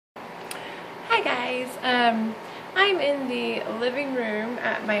Hi guys, I'm in the living room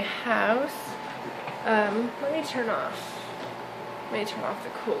at my house. Let me turn off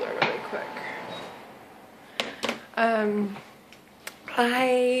the cooler really quick.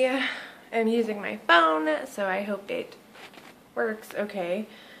 I am using my phone, so I hope it works okay.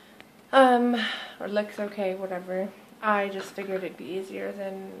 Or looks okay, whatever. I just figured it'd be easier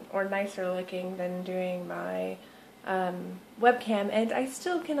or nicer looking than doing my webcam, and I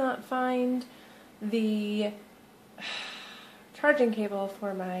still cannot find the charging cable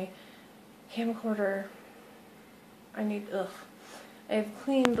for my camcorder. I've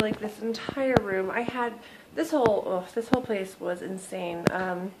cleaned like this entire room. I had this whole place was insane.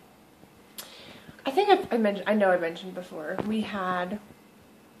 I think I mentioned before, we had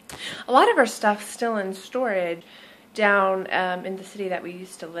a lot of our stuff still in storage down in the city that we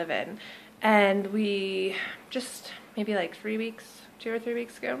used to live in, and we just maybe like 2 or 3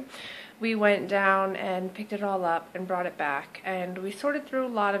 weeks ago, we went down and picked it all up and brought it back, and we sorted through a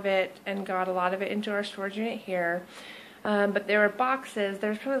lot of it and got a lot of it into our storage unit here. But there were boxes.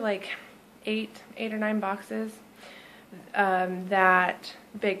 There's probably like eight or 9 boxes,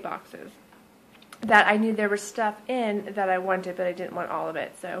 big boxes that I knew there was stuff in that I wanted, but I didn't want all of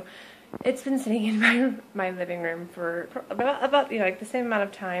it. So it's been sitting in my living room for about like the same amount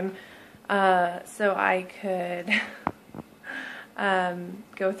of time, so I could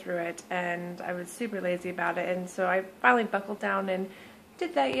go through it. And I was super lazy about it, and so I finally buckled down and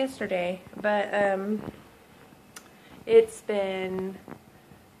did that yesterday. But it's been,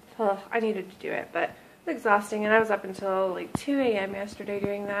 I needed to do it, but it's exhausting, and I was up until like 2 a.m. yesterday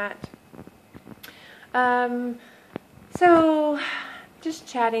doing that. So just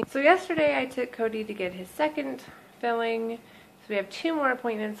chatting. So yesterday I took Cody to get his second filling, so we have 2 more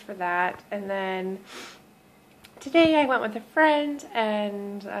appointments for that, and then today I went with a friend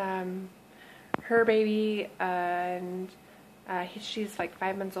and her baby, and she's like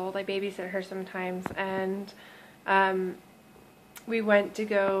 5 months old. I babysit her sometimes, and we went to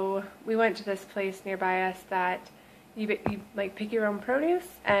this place nearby us that you like pick your own produce,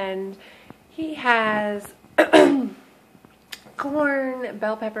 and he has corn,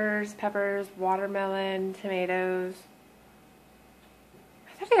 bell peppers, watermelon, tomatoes. I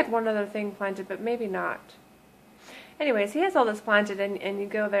thought he had one other thing planted, but maybe not. Anyways, he has all this planted, and you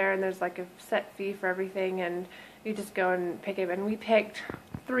go there, and there's like a set fee for everything, and you just go and pick it. And we picked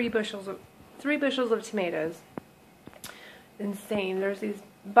 3 bushels of tomatoes. Insane. There's these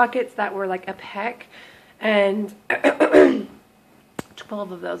buckets that were like a peck, and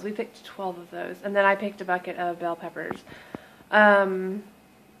 12 of those. We picked 12 of those, and then I picked a bucket of bell peppers.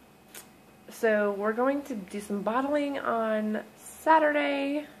 So we're going to do some bottling on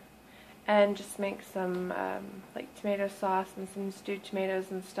Saturday and just make some like tomato sauce and some stewed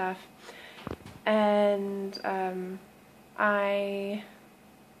tomatoes and stuff. And and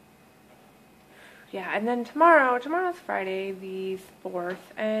then tomorrow's Friday the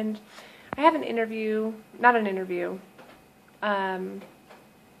 4th, and I have an interview,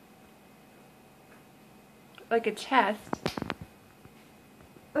 like a test.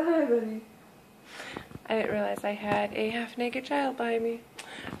 Hi, buddy. I didn't realize I had a half-naked child behind me.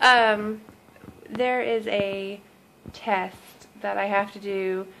 There is a test that I have to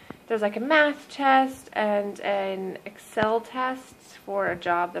do. There's like a math test and an Excel test for a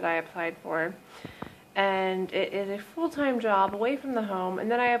job that I applied for. And it is a full-time job away from the home. And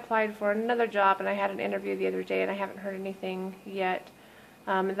then I applied for another job, and I had an interview the other day, and I haven't heard anything yet.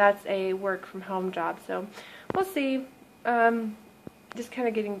 That's a work-from-home job, so we'll see. Just kind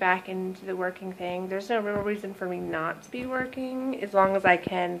of getting back into the working thing. There's no real reason for me not to be working, as long as I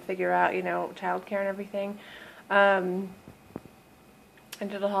can figure out, childcare and everything. And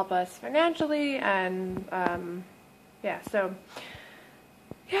it'll help us financially, and so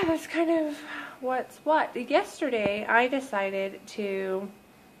yeah, that's kind of what's what. Yesterday, I decided to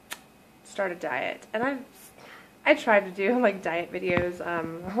start a diet, and I tried to do like diet videos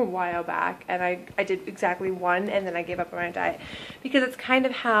a while back, and I did exactly one, and then I gave up on my diet, because it's kind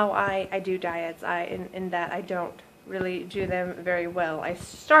of how I do diets, in that I don't really do them very well. I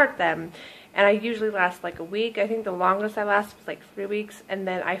start them, and I usually last like a week. I think the longest I last was like 3 weeks, and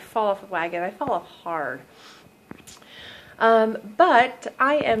then I fall off the wagon. I fall off hard. But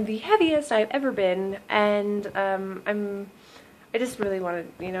I am the heaviest I've ever been, and I just really want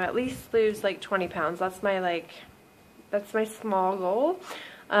to, at least lose like 20 pounds. That's my small goal.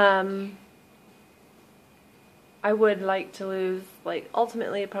 I would like to lose, like,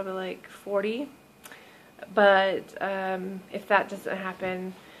 ultimately probably like 40, but if that doesn't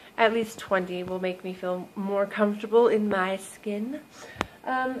happen, at least 20 will make me feel more comfortable in my skin.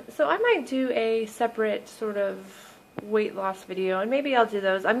 So I might do a separate sort of weight loss video, and maybe I'll do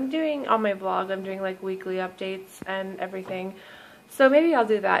those. I'm doing on my blog, I'm doing like weekly updates and everything. So maybe I'll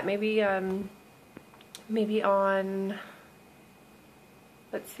do that. Maybe maybe on,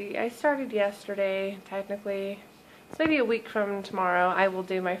 let's see, I started yesterday technically. So maybe a week from tomorrow I will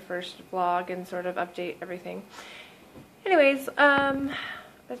do my first vlog and sort of update everything. Anyways,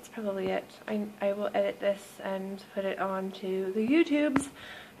 that's probably it. I will edit this and put it onto the YouTubes,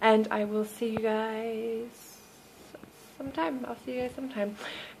 and I will see you guys sometime. I'll see you guys sometime.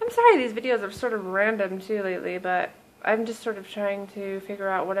 I'm sorry these videos are sort of random too lately, but I'm just sort of trying to figure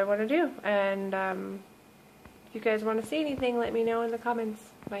out what I want to do. And if you guys want to see anything, let me know in the comments.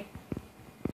 Bye.